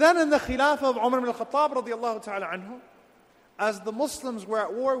 Then in the khilaf of Umar ibn al-Khattab radiallahu ta'ala anhu, as the Muslims were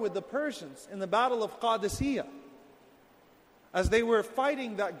at war with the Persians in the battle of Qadisiyah, as they were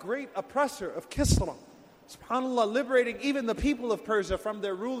fighting that great oppressor of Kisra, subhanAllah, liberating even the people of Persia from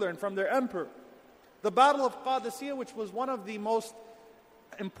their ruler and from their emperor. The battle of Qadisiyah, which was one of the most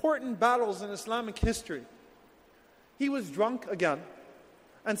important battles in Islamic history. He was drunk again.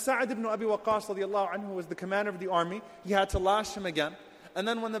 And Sa'ad ibn Abi Waqqas radiallahu anhu was the commander of the army. He had to lash him again. And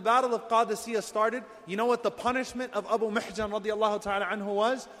then when the battle of Qadisiyah started, you know what the punishment of Abu Mihjan radiallahu ta'ala anhu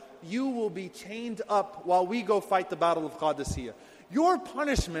was? You will be chained up while we go fight the battle of Qadisiyah. Your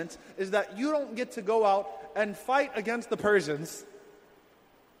punishment is that you don't get to go out and fight against the Persians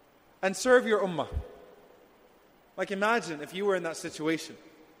and serve your ummah. Like imagine if you were in that situation.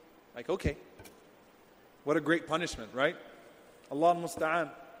 Like, okay, what a great punishment, right? Allah musta'an.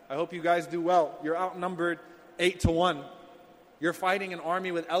 I hope you guys do well. You're outnumbered 8-1. You're fighting an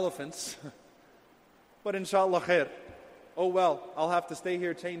army with elephants. But inshallah khair. Oh well, I'll have to stay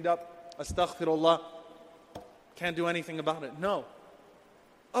here chained up. Astaghfirullah. Can't do anything about it. No.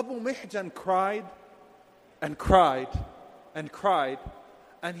 Abu Mihjan cried and cried and cried,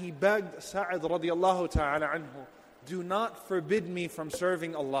 and he begged Sa'ad radiallahu ta'ala anhu, do not forbid me from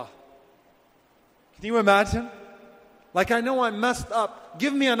serving Allah. Can you imagine? Like, I know I'm messed up.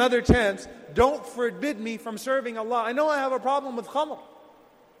 Give me another chance. Don't forbid me from serving Allah. I know I have a problem with khamr,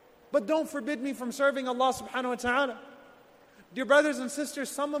 but don't forbid me from serving Allah subhanahu wa ta'ala. Dear brothers and sisters,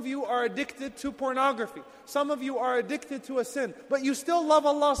 some of you are addicted to pornography. Some of you are addicted to a sin. But you still love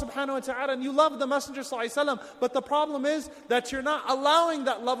Allah subhanahu wa ta'ala and you love the Messenger sallallahu alaihi wasallam. But the problem is that you're not allowing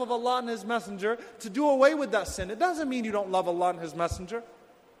that love of Allah and His Messenger to do away with that sin. It doesn't mean you don't love Allah and His Messenger.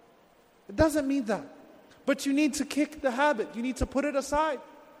 It doesn't mean that. But you need to kick the habit. You need to put it aside.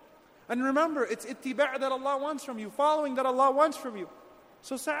 And remember, it's ittiba' that Allah wants from you, following that Allah wants from you.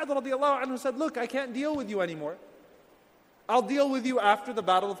 So Sa'ad radiallahu anhu said, look, I can't deal with you anymore. I'll deal with you after the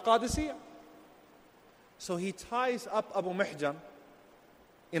battle of Qadisiyah. So he ties up Abu Mihjan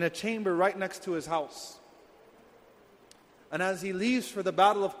in a chamber right next to his house. And as he leaves for the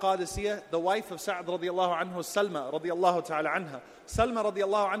battle of Qadisiyah, the wife of Sa'ad radiallahu anhu, Salma radiallahu ta'ala anha, Salma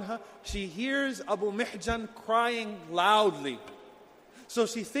radiallahu anha, she hears Abu Mihjan crying loudly. So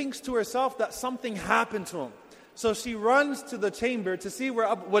she thinks to herself that something happened to him. So she runs to the chamber to see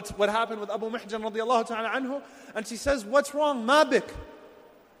what happened with Abu Mihjan radiallahu ta'ala anhu. And she says, what's wrong? Ma bik?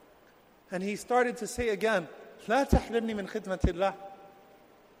 And he started to say again, La tahrimni min khidmatillah.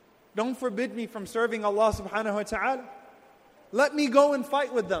 Don't forbid me from serving Allah subhanahu wa ta'ala. Let me go and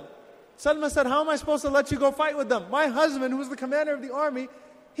fight with them. Salma said, how am I supposed to let you go fight with them? My husband, who's the commander of the army,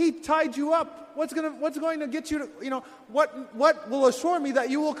 he tied you up. What's going to get you to, what will assure me that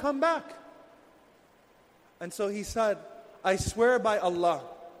you will come back? And so he said, I swear by Allah,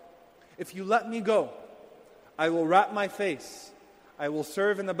 if you let me go, I will wrap my face. I will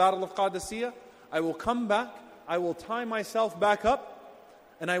serve in the battle of Qadisiyah. I will come back. I will tie myself back up.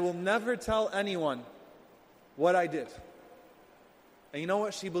 And I will never tell anyone what I did. And you know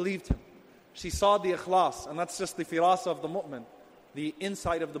what? She believed him. She saw the ikhlas. And that's just the firasa of the mu'min. The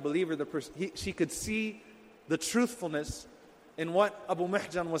insight of the believer. She could see the truthfulness in what Abu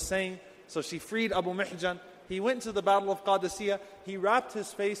Mihjan was saying. So she freed Abu Mihjan. He went to the battle of Qadisiyah. He wrapped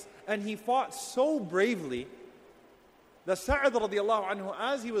his face. And he fought so bravely that Sa'ad radiallahu anhu,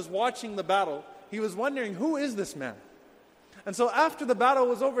 as he was watching the battle, he was wondering, who is this man? And so after the battle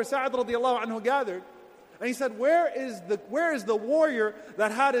was over, Sa'ad radiallahu anhu gathered. And he said, where is the warrior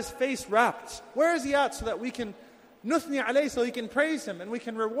that had his face wrapped? Where is he at so that we can nuthni alayh, so he can praise him and we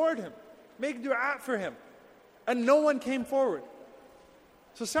can reward him, make dua for him? And no one came forward.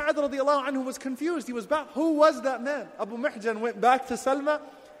 So Sa'ad radiallahu anhu was confused. He was back. Who was that man? Abu Mihjan went back to Salma.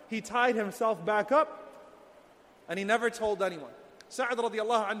 He tied himself back up. And he never told anyone. Sa'ad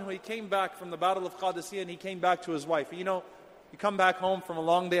radiallahu anhu, he came back from the battle of Qadisiyah and he came back to his wife. You come back home from a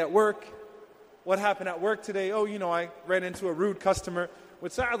long day at work. What happened at work today? I ran into a rude customer.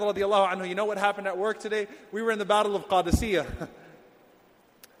 With Sa'ad radiallahu anhu, you know what happened at work today? We were in the battle of Qadisiyah.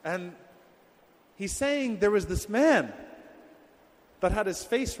 And he's saying there was this man that had his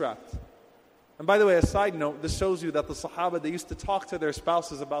face wrapped. And by the way, a side note, this shows you that the Sahaba, they used to talk to their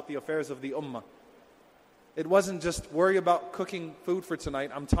spouses about the affairs of the ummah. It wasn't just worry about cooking food for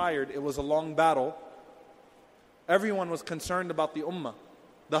tonight. I'm tired. It was a long battle. Everyone was concerned about the ummah.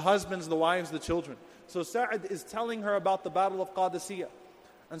 The husbands, the wives, the children. So Sa'ad is telling her about the battle of Qadisiyah.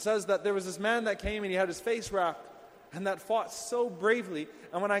 And says that there was this man that came and he had his face wrapped. And that fought so bravely.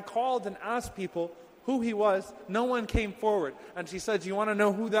 And when I called and asked people who he was, no one came forward. And she said, you want to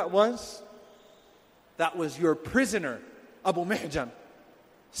know who that was? That was your prisoner, Abu Mihjan.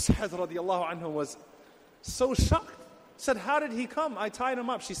 Sa'ad radiallahu anhu was so shocked. Said, how did he come? I tied him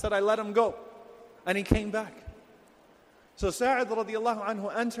up. She said, I let him go. And he came back. So Sa'ad radiallahu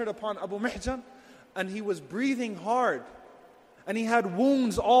anhu entered upon Abu Mihjan and he was breathing hard. And he had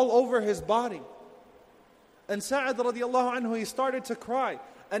wounds all over his body. And Sa'ad radiallahu anhu, he started to cry.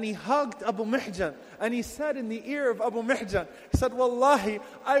 And he hugged Abu Mihjan. And he said in the ear of Abu Mihjan, he said, Wallahi,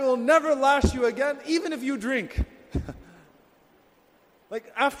 I will never lash you again, even if you drink.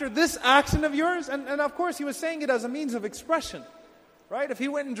 Like after this action of yours, and of course he was saying it as a means of expression. Right? If he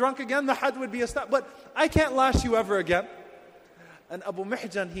went and drunk again, the had would be established. But I can't lash you ever again. And Abu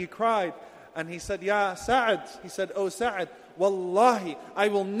Mihjan, he cried. And he said, Ya Sa'ad. He said, Oh Sa'ad, Wallahi, I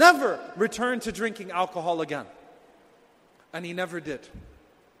will never return to drinking alcohol again. And he never did.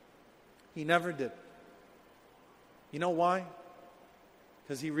 He never did. You know why?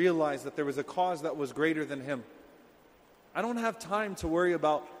 Because he realized that there was a cause that was greater than him. I don't have time to worry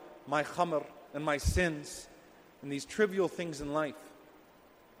about my khamr and my sins and these trivial things in life.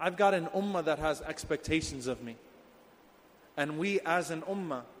 I've got an ummah that has expectations of me. And we as an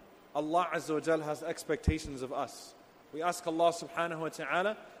ummah, Allah Azza wa Jal has expectations of us. We ask Allah subhanahu wa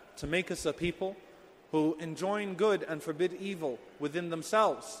ta'ala to make us a people who enjoin good and forbid evil within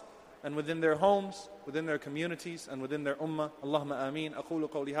themselves and within their homes, within their communities and within their ummah. Allahumma ameen. أقول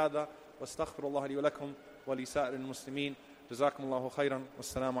قولي هذا واستغفر الله لي ولكم ولسائر المسلمين. جزاكم الله خيرا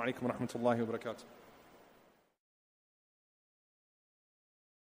والسلام عليكم ورحمة الله وبركاته.